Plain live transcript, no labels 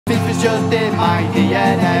just in my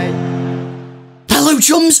DNA. Hello,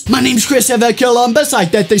 chums. My name's Christopher Columbus. I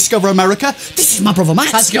did discover America. This is my brother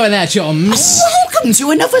Matt. How's it going there, chums? Welcome to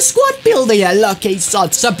another squad builder, you lucky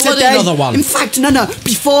sod. So bloody another one. In fact, no.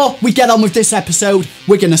 Before we get on with this episode,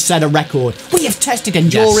 we're going to set a record. We have tested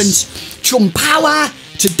endurance, chum power.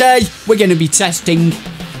 Today, we're going to be testing...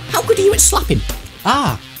 How good are you at slapping?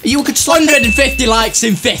 Are you a good slapper? 150 likes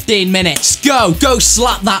in 15 minutes. Go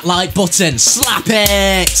slap that like button. Slap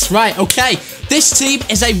it. Right, okay. This team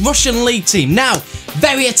is a Russian league team. Now,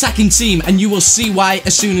 very attacking team, and you will see why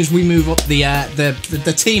as soon as we move up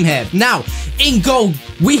the team here. Now, in goal,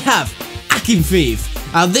 we have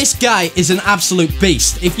Akinfeev. Now, this guy is an absolute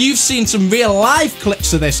beast. If you've seen some real live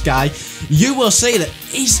clips of this guy, you will see that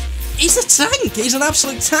he's a tank. He's an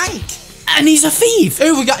absolute tank. And he's a thief.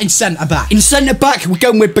 Who we got in centre back? In centre back, we're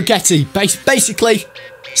going with Spaghetti. Basically,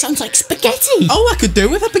 sounds like spaghetti. Oh, I could do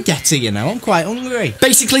with a spaghetti, you know. I'm quite hungry.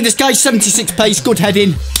 Basically, this guy's 76 pace, good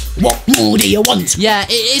heading. What more do you want? Yeah,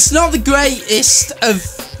 it's not the greatest of,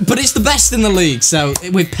 but it's the best in the league. So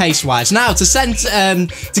with pace-wise, now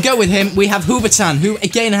to go with him, we have Hubertan, who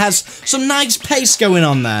again has some nice pace going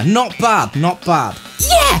on there. Not bad, not bad.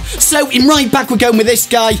 Yeah. So in right back, we're going with this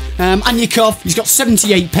guy, Anyakov. He's got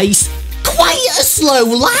 78 pace. Quite a slow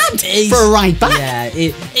lad for a right back. Yeah,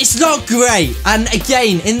 it's not great. And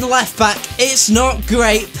again, in the left back, it's not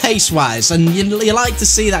great pace-wise. And you like to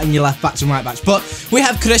see that in your left backs and right backs. But we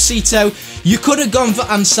have Crescito. You could have gone for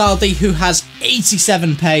Ansaldi, who has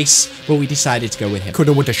 87 pace, but we decided to go with him.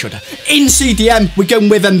 Coulda, woulda, shoulda. In CDM, we're going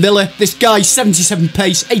with Mbilla. This guy, 77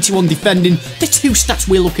 pace, 81 defending. The two stats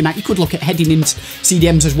we're looking at. You could look at heading into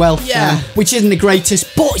CDMs as well. Yeah. Which isn't the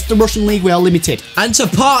greatest, but it's the Russian league. We are limited. And to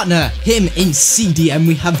partner him in CDM,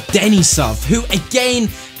 we have Denisov, who again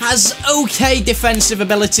has okay defensive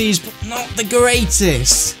abilities, but not the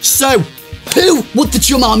greatest. So, who would the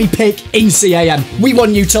Chum Army pick in CAM? We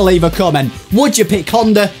want you to leave a comment. Would you pick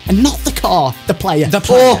Honda and not the car, the player?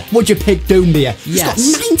 Or would you pick Doumbia? Yes.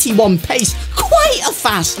 He's got 91 pace. Quite a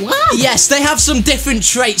fast lad. Yes, they have some different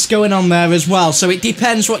traits going on there as well, so it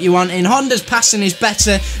depends what you want. In Honda's passing is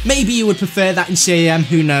better. Maybe you would prefer that in CAM,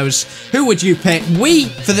 who knows? Who would you pick? We,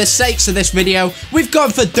 for the sakes of this video, we've gone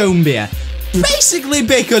for Doumbia. Basically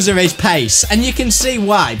because of his pace, and you can see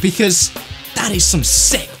why, because that is some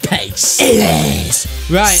sick pace. It is.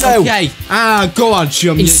 Right, so, okay. Go on,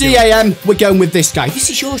 Chum. In CAM, we're going with this guy. This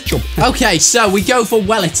is yours, Chum. Okay, so we go for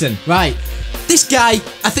Wellington. Right. This guy,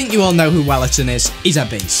 I think you all know who Wellington is. He's a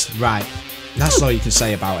beast. Right. That's all you can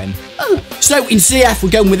say about him. So, in CF, we're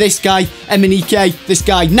going with this guy, MNEK. This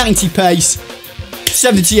guy, 90 pace.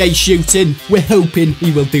 78 shooting. We're hoping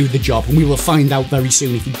he will do the job, and we will find out very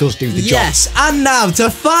soon if he does do the job. Yes, and now to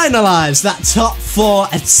finalise that top 4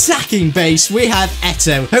 attacking base, we have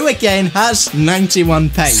Eto, who again has 91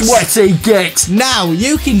 pace. Sweaty git. Now,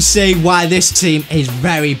 you can see why this team is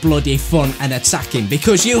very bloody fun and attacking,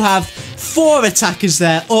 because you have 4 attackers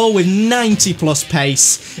there, all with 90 plus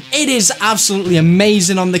pace. It is absolutely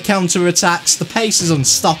amazing on the counter-attacks. The pace is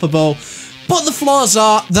unstoppable. But the flaws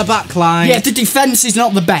are the back line. Yeah, the defence is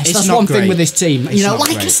not the best. That's one thing with this team. You know,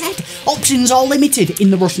 like I said, options are limited in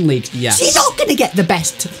the Russian league. Yes. So you're not going to get the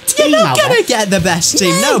best team You're not going to get the best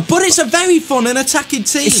team, no. But it's a very fun and attacking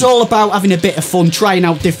team. It's all about having a bit of fun, trying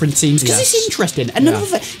out different teams, because it's interesting. And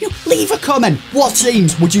another, leave a comment. What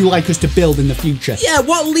teams would you like us to build in the future? Yeah,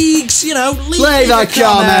 what leagues, leave a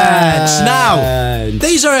comment. Now,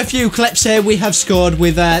 these are a few clips here we have scored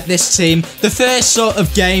with this team. The first sort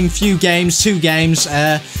of game, few games, 2 games.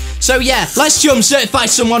 So yeah, let's Chum certify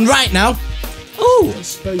someone right now. Oh,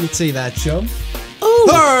 spill your tea there, Chum. Oh.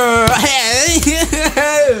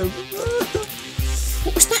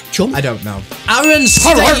 What was that, Chum? I don't know.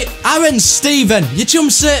 Aaron Stephen, you Chum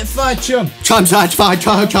certified, Chum. Chum certified,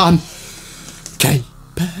 Chum.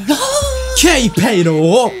 Keep it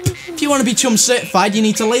up. If you want to be Chum certified, you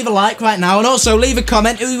need to leave a like right now, and also leave a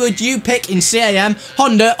comment. Who would you pick in CAM,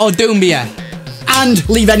 Honda or Doumbia? And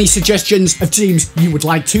leave any suggestions of teams you would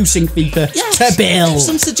like TwoSyncFIFA to build.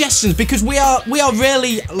 Some suggestions, because we are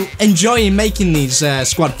really enjoying making these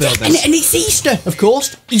squad builders. And it's Easter, of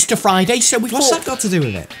course. Easter Friday, so we What's that got to do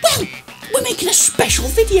with it? Well, we're making a special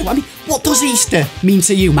video. I mean, what does Easter mean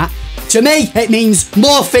to you, Matt? To me, it means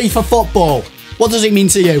more FIFA football. What does it mean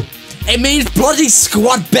to you? It means bloody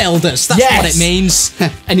squad builders. That's what it means.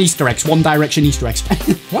 And Easter eggs. One Direction Easter eggs.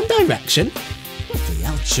 One Direction? What the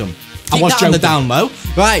hell, Chum? I was joking. On the down low.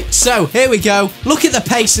 Right, so here we go. Look at the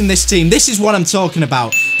pace in this team. This is what I'm talking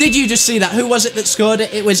about. Did you just see that? Who was it that scored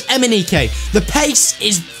it? It was Emenike. The pace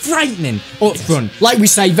is frightening up front. Like we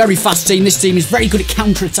say, very fast team. This team is very good at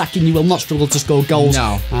counter-attacking. You will not struggle to score goals.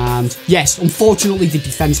 No. And yes, unfortunately, the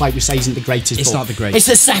defence, like we say, isn't the greatest. It's not the greatest.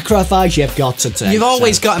 It's a sacrifice you've got to take. You've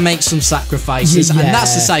always got to make some sacrifices, and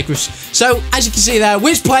that's the sacrifice. So, as you can see there,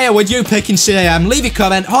 which player would you pick in CAM? Leave your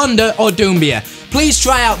comment, Honda or Doumbia. Please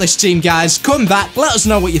try out this team, guys. Come back, let us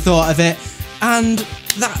know what you thought of it, and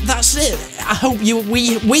that's it. I hope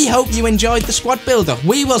we hope you enjoyed the squad builder.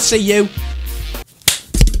 We will see you.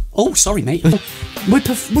 Oh, sorry, mate. We're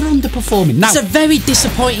underperforming now. It's a very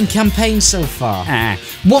disappointing campaign so far.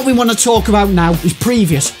 What we want to talk about now is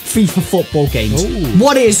previous FIFA football games. Ooh.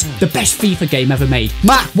 What is the best FIFA game ever made?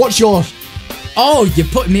 Matt, what's yours? Oh, you're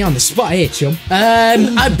putting me on the spot here, chum.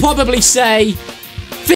 I'd probably say